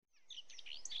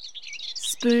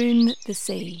Spoon the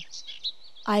sea.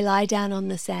 I lie down on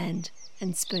the sand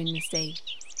and spoon the sea.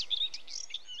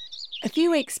 A few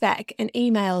weeks back, an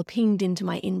email pinged into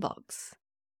my inbox.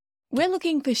 We're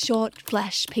looking for short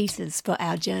flash pieces for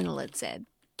our journal, it said,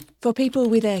 for people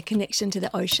with a connection to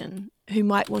the ocean who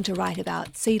might want to write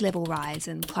about sea level rise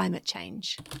and climate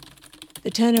change. The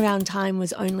turnaround time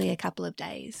was only a couple of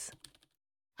days.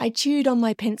 I chewed on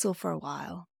my pencil for a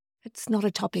while. It's not a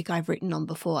topic I've written on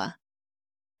before.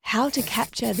 How to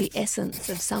capture the essence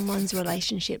of someone's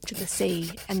relationship to the sea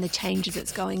and the changes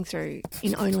it's going through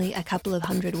in only a couple of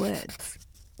hundred words.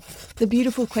 The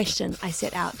beautiful question I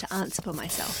set out to answer for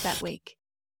myself that week.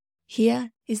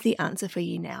 Here is the answer for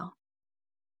you now.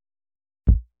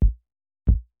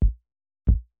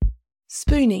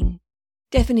 Spooning.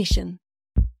 Definition.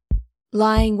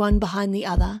 Lying one behind the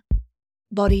other,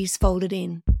 bodies folded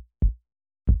in.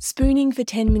 Spooning for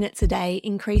 10 minutes a day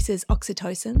increases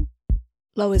oxytocin,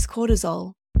 lowers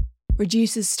cortisol,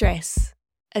 reduces stress,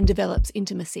 and develops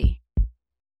intimacy.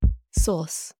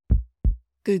 Source.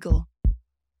 Google.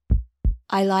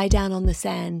 I lie down on the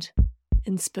sand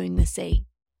and spoon the sea.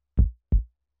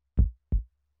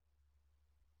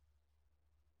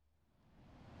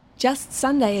 Just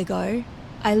Sunday ago,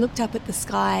 I looked up at the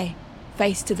sky,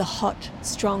 faced to the hot,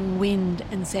 strong wind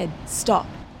and said, "Stop."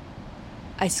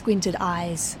 I squinted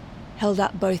eyes, held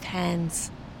up both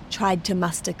hands, tried to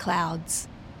muster clouds,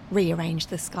 rearrange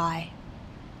the sky.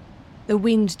 The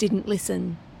wind didn't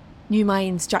listen, knew my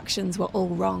instructions were all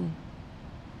wrong.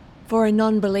 For a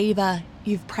non-believer,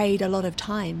 you've prayed a lot of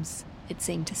times, it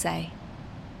seemed to say.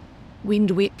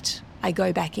 Wind whipped, I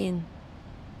go back in.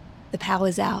 The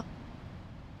power's out.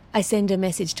 I send a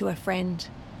message to a friend.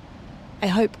 I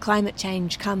hope climate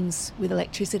change comes with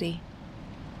electricity.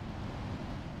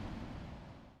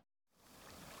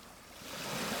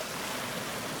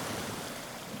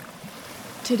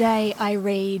 Today I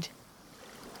read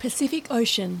Pacific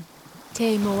Ocean,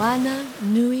 Te Moana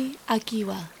Nui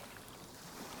Akiwa.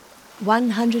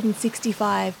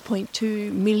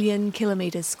 165.2 million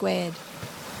kilometres squared.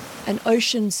 An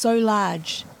ocean so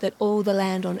large that all the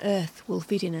land on Earth will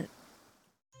fit in it.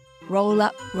 Roll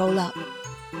up,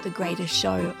 the greatest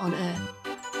show on Earth.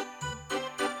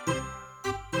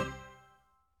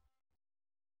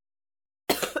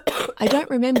 I don't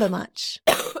remember much.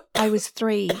 I was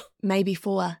 3, maybe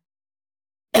 4.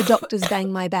 The doctors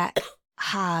bang my back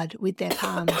hard with their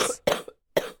palms.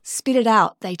 Spit it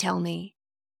out, they tell me.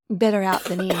 Better out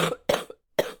than in.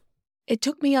 It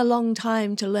took me a long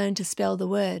time to learn to spell the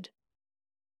word.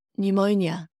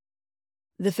 Pneumonia.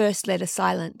 The first letter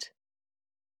silent.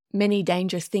 Many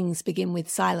dangerous things begin with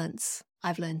silence,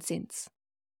 I've learned since.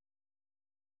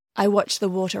 I watch the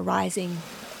water rising.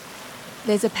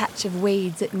 There's a patch of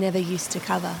weeds it never used to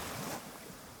cover.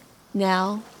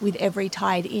 Now, with every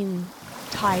tide in,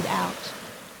 tide out,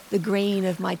 the green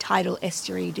of my tidal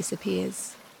estuary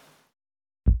disappears.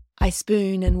 I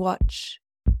spoon and watch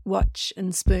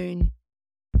and spoon.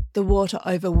 The water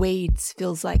over weeds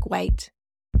feels like weight.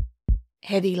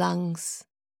 Heavy lungs,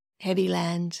 heavy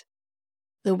land,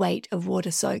 the weight of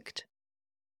water soaked.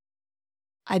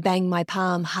 I bang my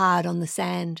palm hard on the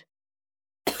sand.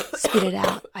 Spit it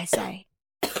out, I say.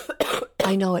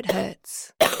 I know it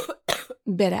hurts.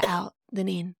 Better out than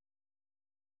in.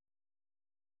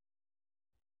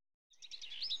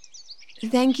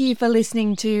 Thank you for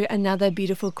listening to another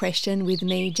beautiful question with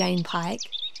me, Jane Pike.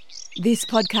 This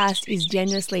podcast is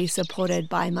generously supported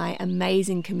by my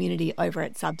amazing community over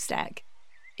at Substack.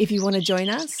 If you want to join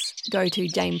us, go to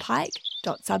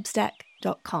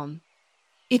janepike.substack.com.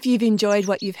 If you've enjoyed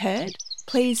what you've heard,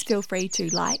 please feel free to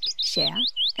like, share,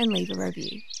 and leave a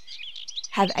review.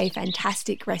 Have a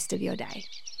fantastic rest of your day.